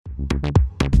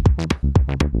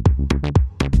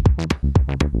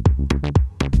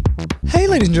Hey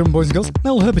ladies and gentlemen, boys and girls,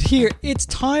 Mel Herbert here. It's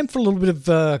time for a little bit of,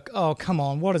 oh come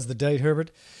on, what is the date, Herbert?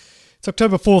 It's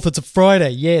October 4th, it's a Friday.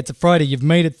 Yeah, it's a Friday. You've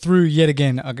made it through yet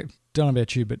again. I don't know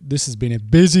about you, but this has been a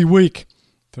busy week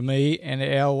for me and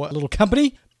our little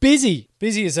company. Busy.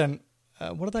 Busy as an,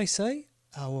 what do they say?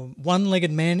 A one-legged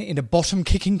man in a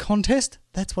bottom-kicking contest?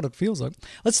 That's what it feels like.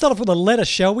 Let's start off with a letter,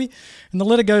 shall we? And the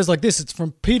letter goes like this. It's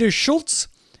from Peter Schultz.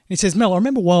 He says, Mel, I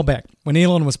remember a while back when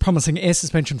Elon was promising air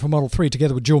suspension for Model 3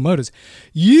 together with dual motors.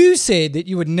 You said that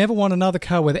you would never want another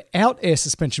car without air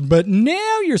suspension, but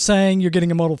now you're saying you're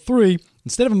getting a Model 3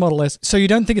 instead of a Model S, so you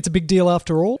don't think it's a big deal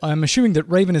after all? I'm assuming that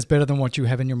Raven is better than what you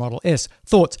have in your Model S.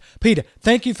 Thoughts? Peter,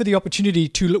 thank you for the opportunity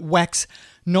to wax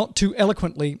not too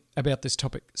eloquently about this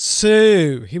topic.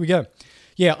 So, here we go.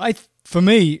 Yeah, for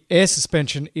me, air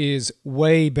suspension is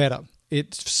way better.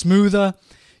 It's smoother.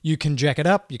 You can jack it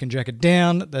up, you can jack it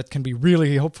down. That can be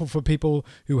really helpful for people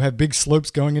who have big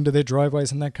slopes going into their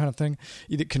driveways and that kind of thing.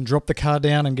 It can drop the car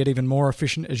down and get even more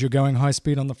efficient as you're going high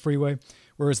speed on the freeway.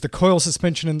 Whereas the coil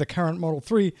suspension in the current Model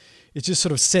 3 is just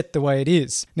sort of set the way it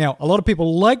is. Now, a lot of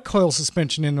people like coil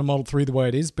suspension in the Model 3 the way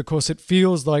it is because it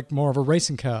feels like more of a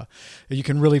racing car. You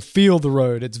can really feel the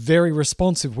road. It's very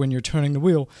responsive when you're turning the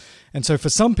wheel. And so for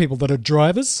some people that are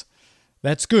drivers,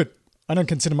 that's good. I don't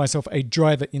consider myself a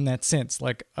driver in that sense.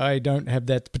 Like, I don't have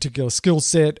that particular skill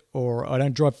set, or I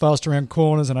don't drive fast around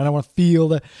corners, and I don't want to feel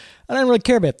that. I don't really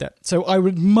care about that. So I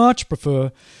would much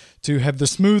prefer to have the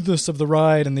smoothness of the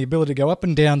ride and the ability to go up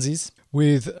and downsies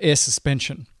with air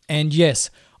suspension. And yes,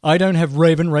 I don't have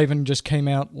Raven. Raven just came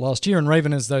out last year, and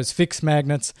Raven is those fixed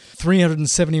magnets,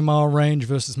 370-mile range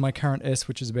versus my current S,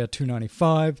 which is about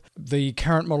 295. The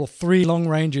current Model 3 long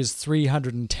range is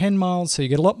 310 miles, so you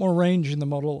get a lot more range in the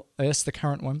Model S, the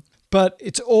current one. But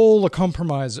it's all a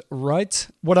compromise, right?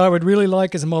 What I would really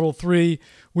like is a Model 3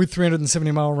 with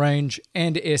 370-mile range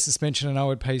and air suspension, and I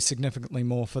would pay significantly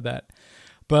more for that.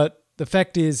 But the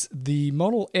fact is, the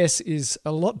Model S is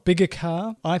a lot bigger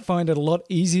car. I find it a lot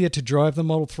easier to drive the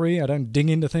Model 3. I don't ding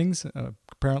into things.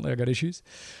 Apparently, I got issues.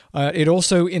 It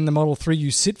also, in the Model 3,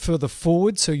 you sit further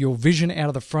forward, so your vision out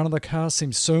of the front of the car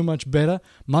seems so much better,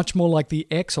 much more like the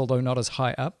X, although not as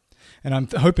high up. And I'm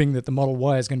hoping that the Model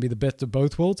Y is going to be the best of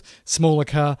both worlds. Smaller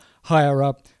car, higher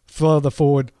up, further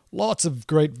forward, lots of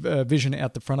great vision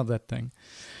out the front of that thing.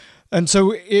 And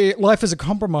so life is a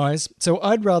compromise, so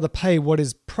I'd rather pay what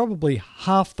is probably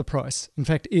half the price, in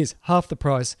fact is half the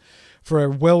price, for a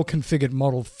well-configured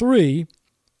Model 3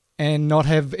 and not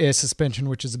have air suspension,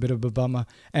 which is a bit of a bummer,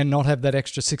 and not have that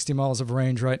extra 60 miles of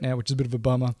range right now, which is a bit of a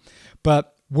bummer,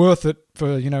 but worth it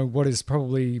for, what is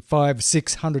probably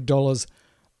 $500-$600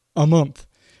 a month.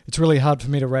 It's really hard for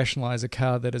me to rationalize a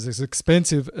car that is as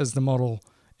expensive as the Model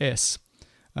S.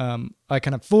 I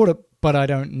can afford it, but I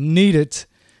don't need it.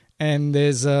 And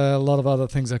there's a lot of other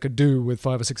things I could do with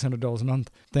 $500 or $600 a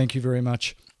month. Thank you very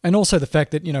much. And also the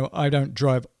fact that, I don't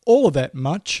drive all of that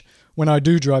much. When I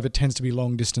do drive, it tends to be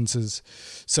long distances.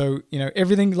 So,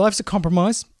 life's a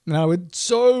compromise. And I would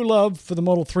so love for the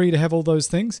Model 3 to have all those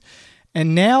things.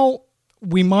 And now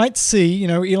we might see,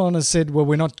 Elon has said, well,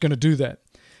 we're not going to do that.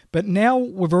 But now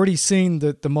we've already seen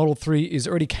that the Model 3 is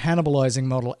already cannibalizing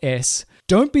Model S.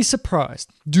 Don't be surprised.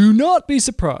 Do not be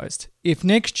surprised if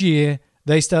next year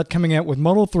they start coming out with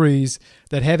Model 3s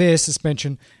that have air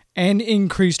suspension and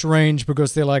increased range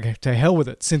because they're like, to hell with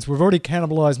it. Since we've already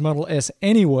cannibalized Model S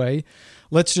anyway,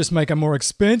 let's just make a more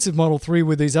expensive Model 3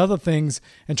 with these other things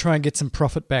and try and get some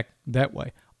profit back that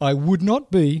way. I would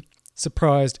not be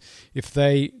surprised if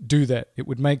they do that. It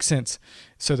would make sense.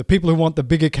 So the people who want the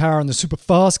bigger car and the super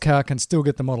fast car can still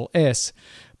get the Model S,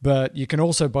 but you can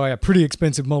also buy a pretty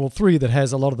expensive Model 3 that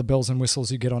has a lot of the bells and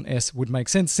whistles you get on S. Would make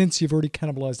sense since you've already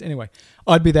cannibalized anyway.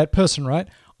 I'd be that person, right?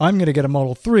 I'm going to get a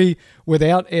Model 3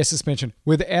 without air suspension,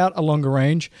 without a longer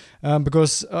range,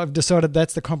 because I've decided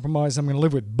that's the compromise I'm going to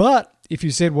live with. But if you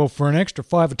said, well, for an extra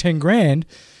 $5 or $10,000,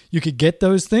 you could get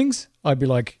those things, I'd be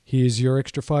like, here's your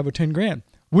extra $5 or $10,000.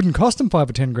 Wouldn't cost them $5 or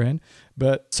 $10,000,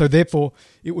 but so therefore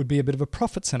it would be a bit of a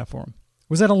profit center for them.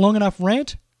 Was that a long enough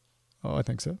rant? Oh, I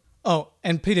think so. Oh,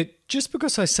 and Peter, just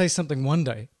because I say something one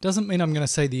day doesn't mean I'm going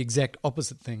to say the exact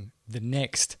opposite thing the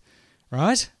next,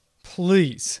 right?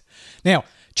 Please. Now,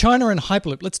 China and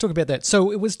Hyperloop, let's talk about that. So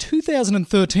it was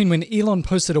 2013 when Elon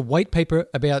posted a white paper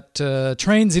about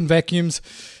trains in vacuums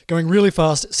going really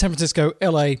fast, San Francisco,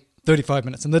 LA, 35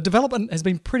 minutes. And the development has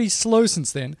been pretty slow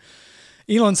since then.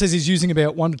 Elon says he's using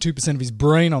about 1% to 2% of his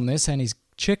brain on this and his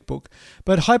checkbook.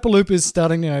 But Hyperloop is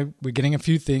starting, we're getting a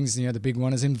few things. The big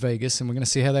one is in Vegas and we're going to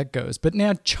see how that goes. But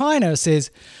now China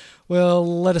says, well,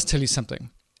 let us tell you something.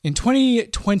 In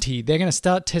 2020, they're going to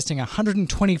start testing a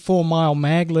 124-mile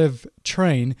maglev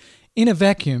train in a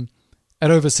vacuum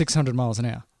at over 600 miles an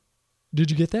hour.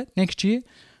 Did you get that? Next year,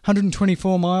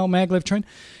 124-mile maglev train.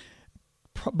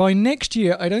 By next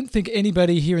year, I don't think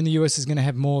anybody here in the US is going to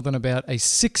have more than about a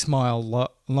 6-mile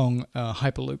long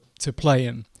Hyperloop to play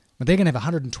in. But they're going to have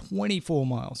 124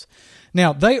 miles.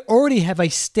 Now, they already have a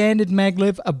standard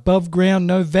maglev above ground,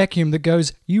 no vacuum, that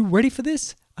goes, you ready for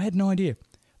this? I had no idea.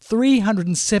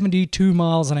 372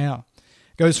 miles an hour.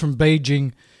 Goes from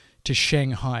Beijing to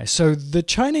Shanghai. So the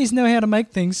Chinese know how to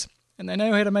make things, and they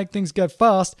know how to make things go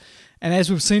fast. And as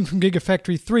we've seen from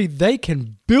Gigafactory 3, they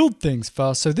can build things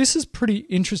fast. So this is pretty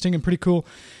interesting and pretty cool.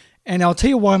 And I'll tell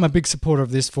you why I'm a big supporter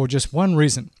of this, for just one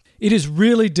reason. It is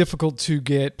really difficult to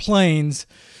get planes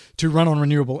to run on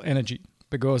renewable energy,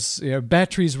 because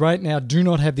batteries right now do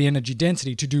not have the energy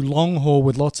density to do long haul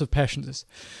with lots of passengers.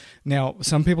 Now,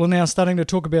 some people are now starting to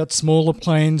talk about smaller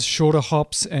planes, shorter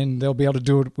hops, and they'll be able to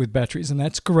do it with batteries, and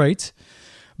that's great.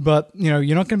 But, you're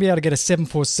not going to be able to get a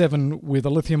 747 with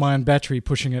a lithium-ion battery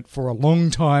pushing it for a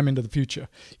long time into the future.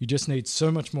 You just need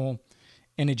so much more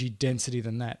energy density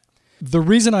than that. The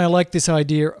reason I like this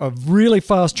idea of really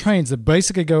fast trains that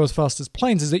basically go as fast as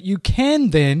planes is that you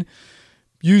can then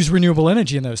use renewable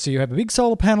energy in those. So you have a big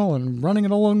solar panel and running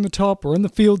it along the top or in the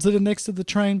fields that are next to the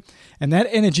train, and that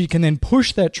energy can then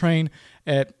push that train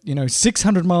at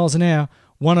 600 miles an hour,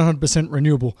 100%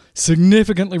 renewable,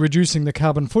 significantly reducing the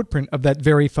carbon footprint of that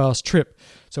very fast trip.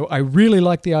 So I really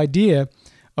like the idea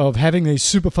of having these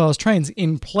super fast trains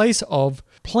in place of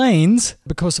planes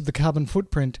because of the carbon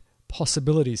footprint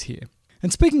possibilities here.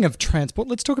 And speaking of transport,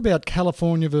 let's talk about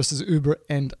California versus Uber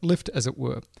and Lyft, as it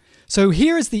were. So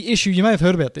here is the issue. You may have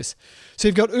heard about this. So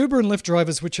you've got Uber and Lyft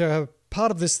drivers, which are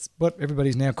part of this, what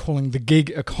everybody's now calling the gig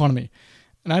economy.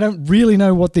 And I don't really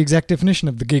know what the exact definition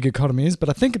of the gig economy is, but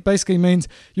I think it basically means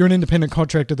you're an independent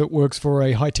contractor that works for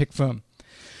a high-tech firm.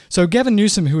 So Gavin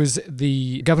Newsom, who is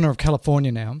the governor of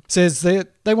California now, says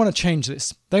they want to change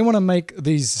this. They want to make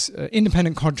these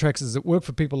independent contractors that work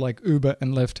for people like Uber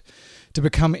and Lyft to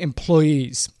become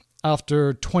employees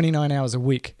after 29 hours a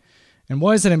week. And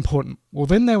why is that important? Well,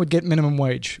 then they would get minimum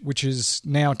wage, which is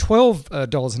now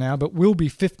 $12 an hour, but will be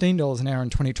 $15 an hour in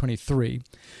 2023.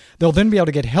 They'll then be able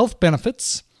to get health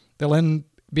benefits. They'll then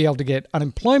be able to get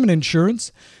unemployment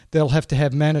insurance. They'll have to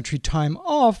have mandatory time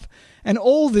off. And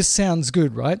all this sounds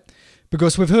good, right?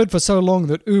 Because we've heard for so long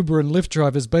that Uber and Lyft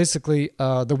drivers basically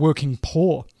are the working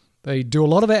poor. They do a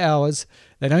lot of hours.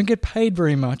 They don't get paid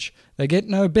very much. They get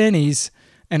no bennies.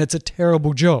 And it's a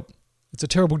terrible job. It's a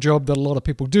terrible job that a lot of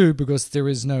people do because there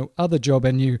is no other job,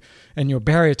 and your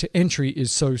barrier to entry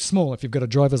is so small. If you've got a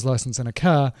driver's license and a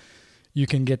car, you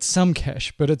can get some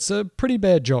cash, but it's a pretty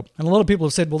bad job. And a lot of people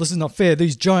have said, well, this is not fair.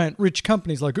 These giant rich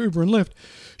companies like Uber and Lyft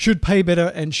should pay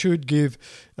better and should give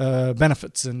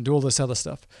benefits and do all this other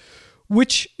stuff,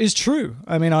 which is true.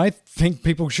 I mean, I think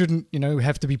people shouldn't,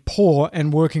 have to be poor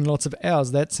and working lots of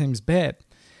hours. That seems bad.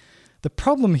 The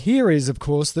problem here is, of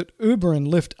course, that Uber and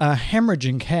Lyft are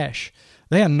hemorrhaging cash.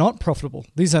 They are not profitable.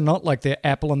 These are not like they're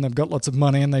Apple and they've got lots of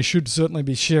money and they should certainly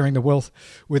be sharing the wealth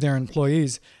with their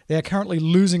employees. They are currently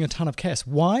losing a ton of cash.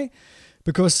 Why?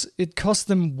 Because it costs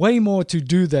them way more to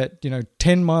do that,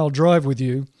 10-mile drive with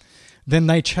you than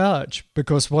they charge,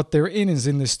 because what they're in is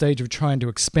in this stage of trying to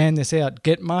expand this out,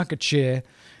 get market share,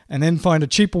 and then find a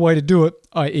cheaper way to do it,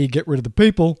 i.e. get rid of the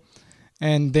people,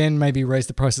 and then maybe raise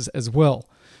the prices as well.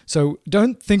 So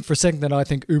don't think for a second that I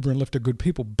think Uber and Lyft are good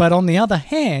people. But on the other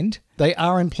hand, they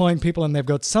are employing people and they've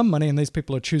got some money and these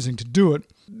people are choosing to do it.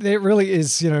 There really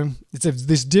is, it's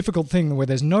this difficult thing where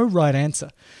there's no right answer.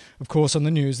 Of course, on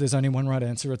the news, there's only one right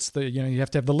answer. It's you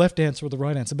have to have the left answer or the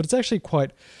right answer. But it's actually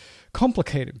quite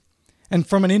complicated. And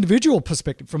from an individual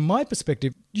perspective, from my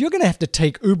perspective, you're going to have to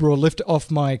take Uber or Lyft off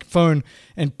my phone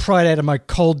and pry it out of my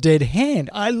cold, dead hand.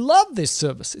 I love this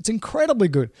service. It's incredibly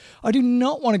good. I do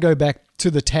not want to go back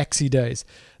to the taxi days.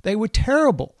 They were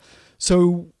terrible.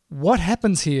 So what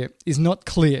happens here is not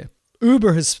clear.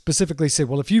 Uber has specifically said,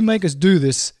 well, if you make us do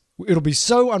this, it'll be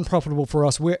so unprofitable for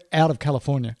us, we're out of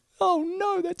California. Oh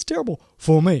no, that's terrible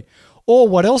for me. Or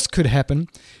what else could happen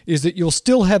is that you'll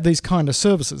still have these kind of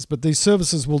services, but these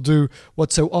services will do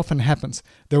what so often happens.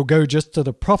 They'll go just to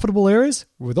the profitable areas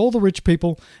with all the rich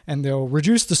people, and they'll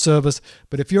reduce the service.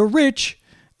 But if you're rich,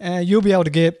 you'll be able to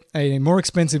get a more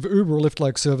expensive Uber or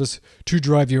Lyft-like service to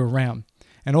drive you around.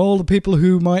 And all the people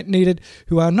who might need it,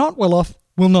 who are not well off,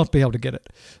 will not be able to get it.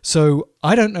 So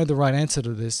I don't know the right answer to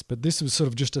this, but this was sort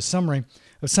of just a summary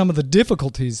of some of the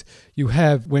difficulties you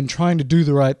have when trying to do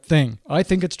the right thing. I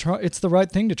think it's the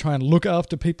right thing to try and look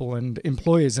after people and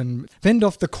employees and fend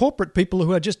off the corporate people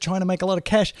who are just trying to make a lot of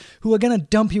cash, who are going to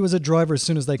dump you as a driver as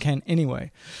soon as they can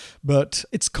anyway. But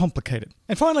it's complicated.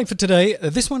 And finally for today,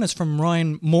 this one is from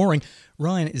Ryan Mooring.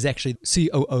 Ryan is actually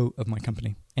COO of my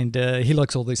company, and he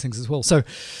likes all these things as well. So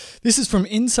this is from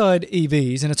Inside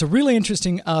EVs, and it's a really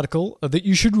interesting article that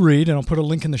you should read, and I'll put a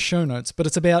link in the show notes. But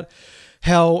it's about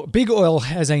how big oil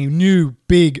has a new,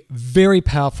 big, very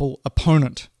powerful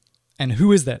opponent. And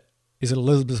who is that? Is it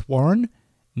Elizabeth Warren?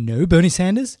 No. Bernie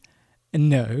Sanders?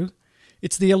 No.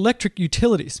 It's the electric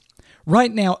utilities.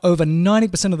 Right now, over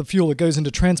 90% of the fuel that goes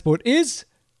into transport is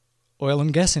oil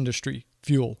and gas industry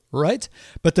fuel, right?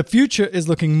 But the future is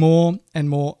looking more and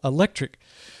more electric.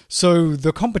 So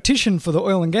the competition for the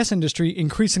oil and gas industry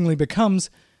increasingly becomes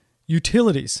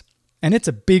utilities. And it's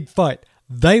a big fight.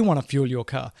 They want to fuel your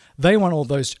car. They want all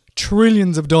those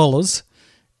trillions of dollars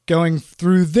going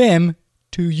through them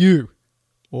to you,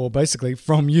 or basically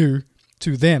from you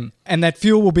to them. And that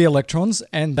fuel will be electrons,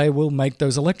 and they will make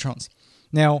those electrons.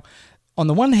 Now, on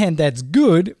the one hand, that's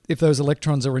good. If those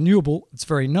electrons are renewable, it's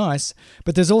very nice.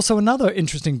 But there's also another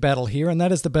interesting battle here, and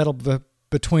that is the battle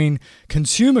between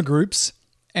consumer groups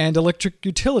and electric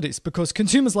utilities, because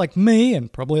consumers like me,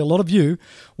 and probably a lot of you,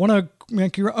 want to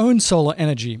make your own solar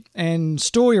energy and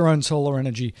store your own solar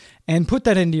energy and put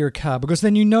that into your car, because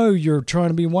then you know you're trying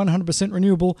to be 100%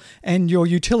 renewable and your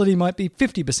utility might be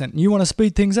 50%. And you want to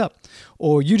speed things up,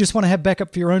 or you just want to have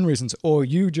backup for your own reasons, or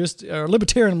you just are a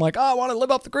libertarian like, I want to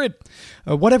live off the grid,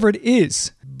 whatever it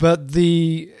is. But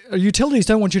the utilities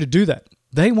don't want you to do that.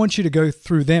 They want you to go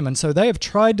through them. And so they have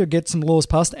tried to get some laws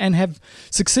passed and have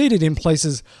succeeded in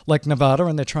places like Nevada,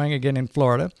 and they're trying again in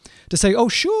Florida, to say, oh,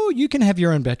 sure, you can have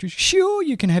your own batteries. Sure,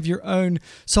 you can have your own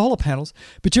solar panels,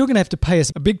 but you're going to have to pay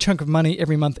us a big chunk of money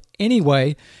every month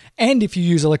anyway. And if you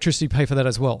use electricity, pay for that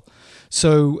as well.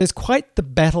 So there's quite the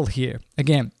battle here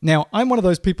again. Now, I'm one of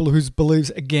those people who believes,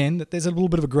 again, that there's a little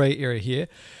bit of a gray area here.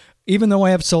 Even though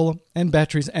I have solar and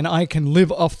batteries and I can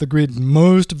live off the grid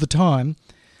most of the time,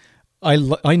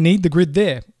 I need the grid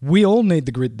there. We all need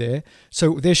the grid there.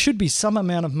 So there should be some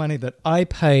amount of money that I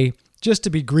pay just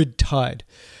to be grid tied.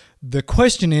 The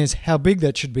question is how big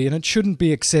that should be, and it shouldn't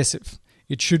be excessive.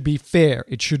 It should be fair.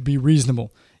 It should be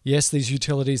reasonable. Yes, these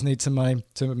utilities need some money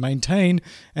to maintain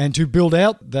and to build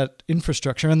out that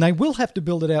infrastructure, and they will have to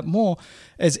build it out more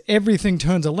as everything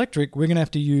turns electric. We're going to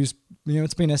have to use,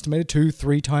 it's been estimated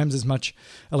 2-3 times as much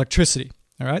electricity.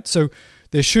 All right, so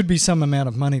there should be some amount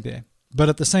of money there. But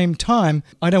at the same time,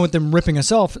 I don't want them ripping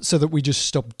us off so that we just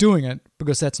stop doing it,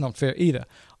 because that's not fair either.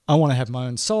 I want to have my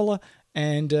own solar,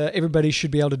 and everybody should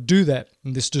be able to do that.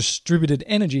 And this distributed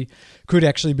energy could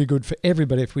actually be good for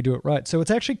everybody if we do it right. So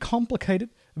it's actually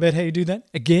complicated about how you do that.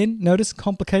 Again, notice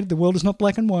complicated. The world is not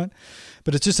black and white,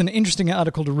 but it's just an interesting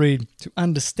article to read to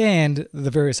understand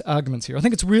the various arguments here. I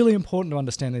think it's really important to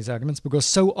understand these arguments, because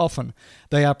so often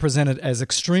they are presented as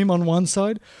extreme on one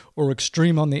side or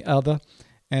extreme on the other.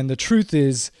 And the truth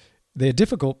is, they're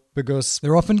difficult because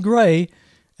they're often grey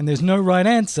and there's no right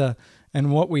answer. And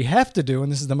what we have to do,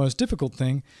 and this is the most difficult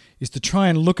thing, is to try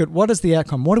and look at what is the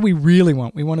outcome. What do we really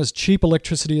want? We want as cheap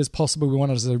electricity as possible. We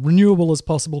want it as renewable as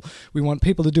possible. We want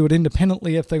people to do it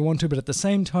independently if they want to. But at the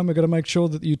same time, we've got to make sure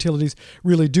that the utilities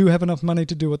really do have enough money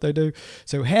to do what they do.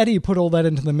 So how do you put all that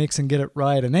into the mix and get it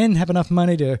right, and then have enough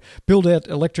money to build out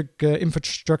electric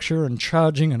infrastructure and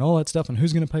charging and all that stuff? And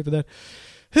who's going to pay for that?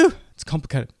 Whew, it's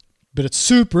complicated, but it's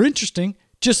super interesting,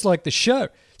 just like the show.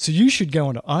 So you should go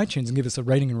onto iTunes and give us a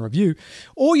rating and review,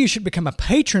 or you should become a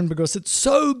patron because it's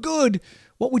so good.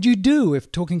 What would you do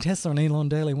if Talking Tesla and Elon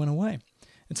Daily went away?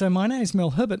 And so my name is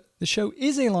Mel Herbert. The show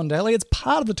is Elon Daily. It's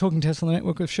part of the Talking Tesla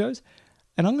network of shows,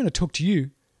 and I'm going to talk to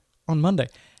you on Monday.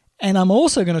 And I'm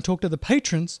also going to talk to the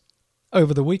patrons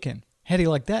over the weekend. How do you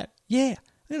like that? Yeah,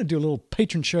 I'm going to do a little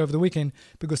patron show over the weekend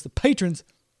because the patrons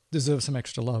deserve some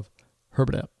extra love.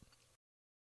 Herbert out.